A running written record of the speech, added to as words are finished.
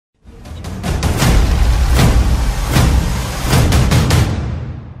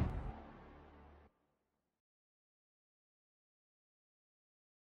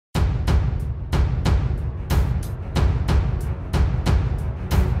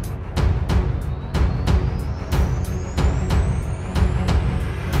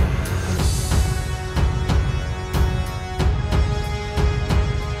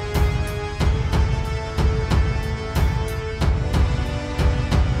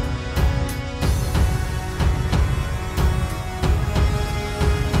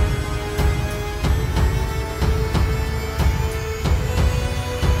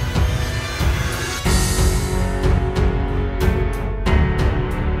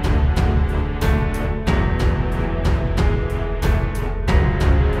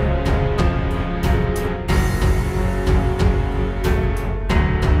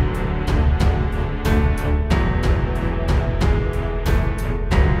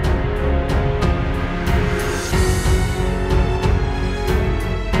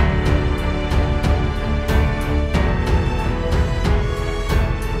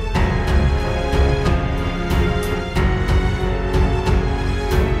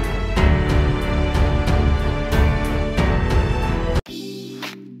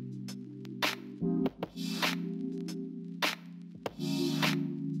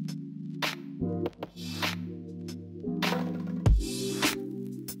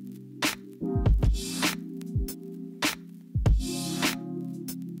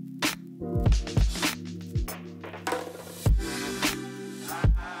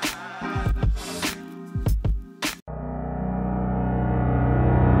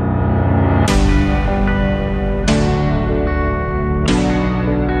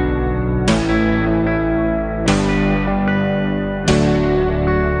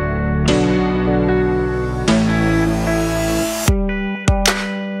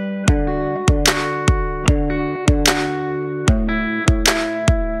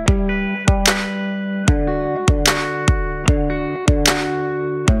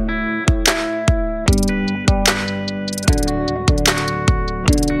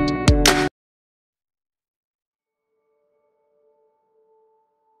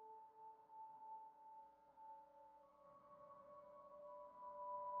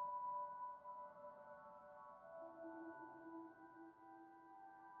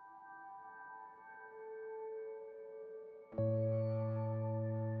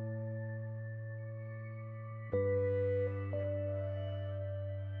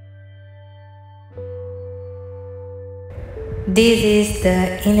This is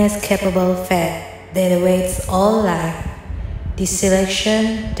the inescapable fact that awaits all life, the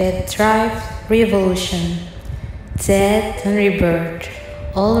selection that drives revolution, death and rebirth.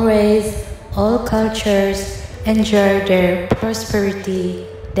 All races, all cultures enjoy their prosperity,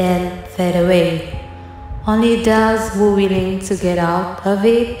 then fade away. Only those who are willing to get out of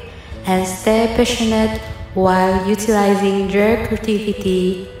it and stay passionate while utilizing their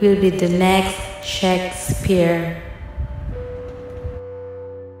creativity will be the next Shakespeare.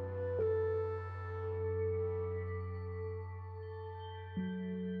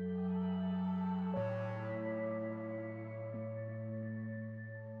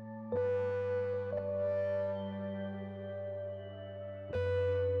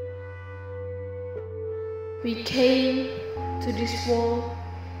 We came to this world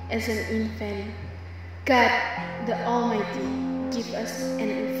as an infant. God, the Almighty, gave us an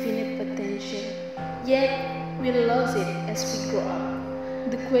infinite potential. Yet, we lost it as we grow up.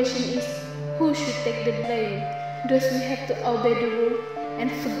 The question is, who should take the blame? Does we have to obey the rule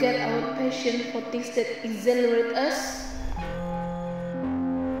and forget our passion for things that exhilarate us?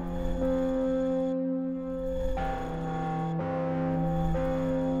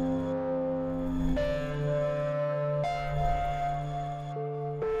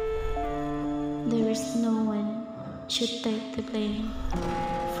 There is no one should take the blame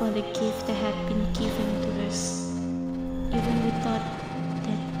for the gift that had been given to us. Even we thought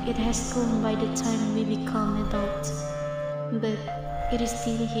that it has gone by the time we become adults, but it is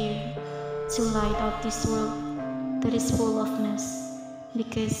still here to light up this world that is full of mess,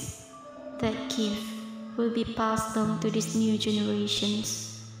 because that gift will be passed on to these new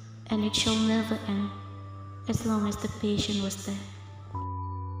generations, and it shall never end as long as the patient was there.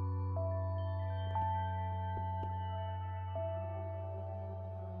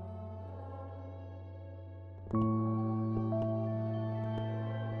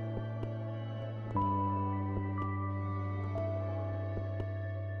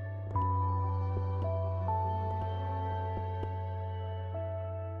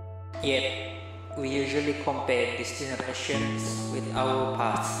 Yet, we usually compare these generations with our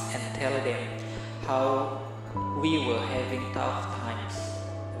past and tell them how we were having tough times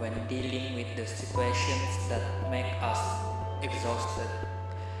when dealing with the situations that make us exhausted.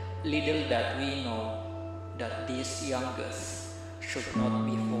 Little that we know that these youngest should not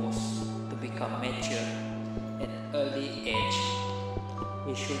be forced to become mature at early age.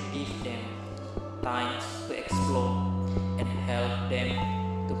 We should give them time to explore and help them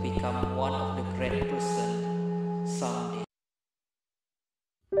to become one of the great person someday.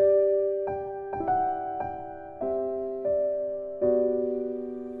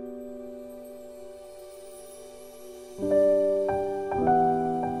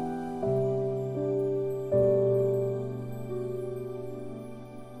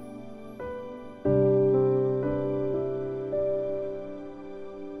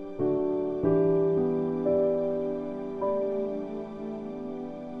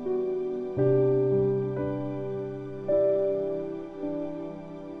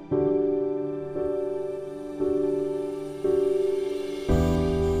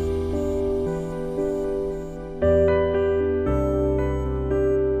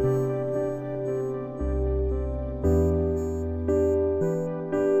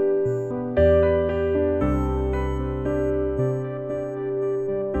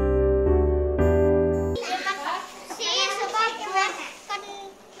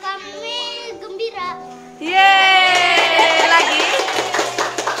 Yeay, lagi.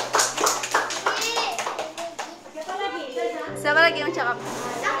 Siapa lagi yang cakap?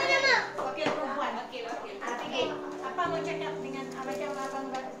 Wakil perempuan. Okey. Apa mau cakap dengan macam abang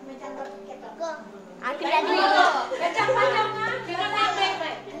macam kita? Aku dah dulu. Macam panjang ah. Jangan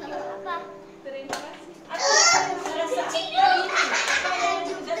sampai. Apa? Terima kasih. Aku rasa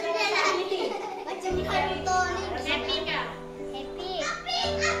macam di karton ni. Happy ke? Happy.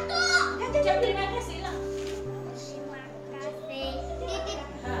 Terima kasih lah.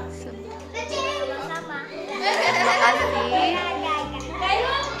 Sama-sama. Terima kasih.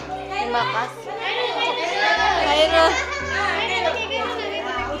 Terima kasih. Khairul.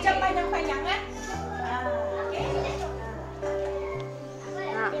 Ucap panjang-panjang kan?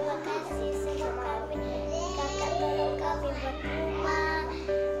 Terima kasih sebab kakak tolong kami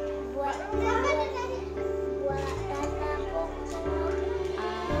buat rumah, buat tanam pokok.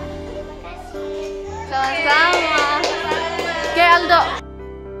 Terima kasih. Sama-sama. Oke Aldo.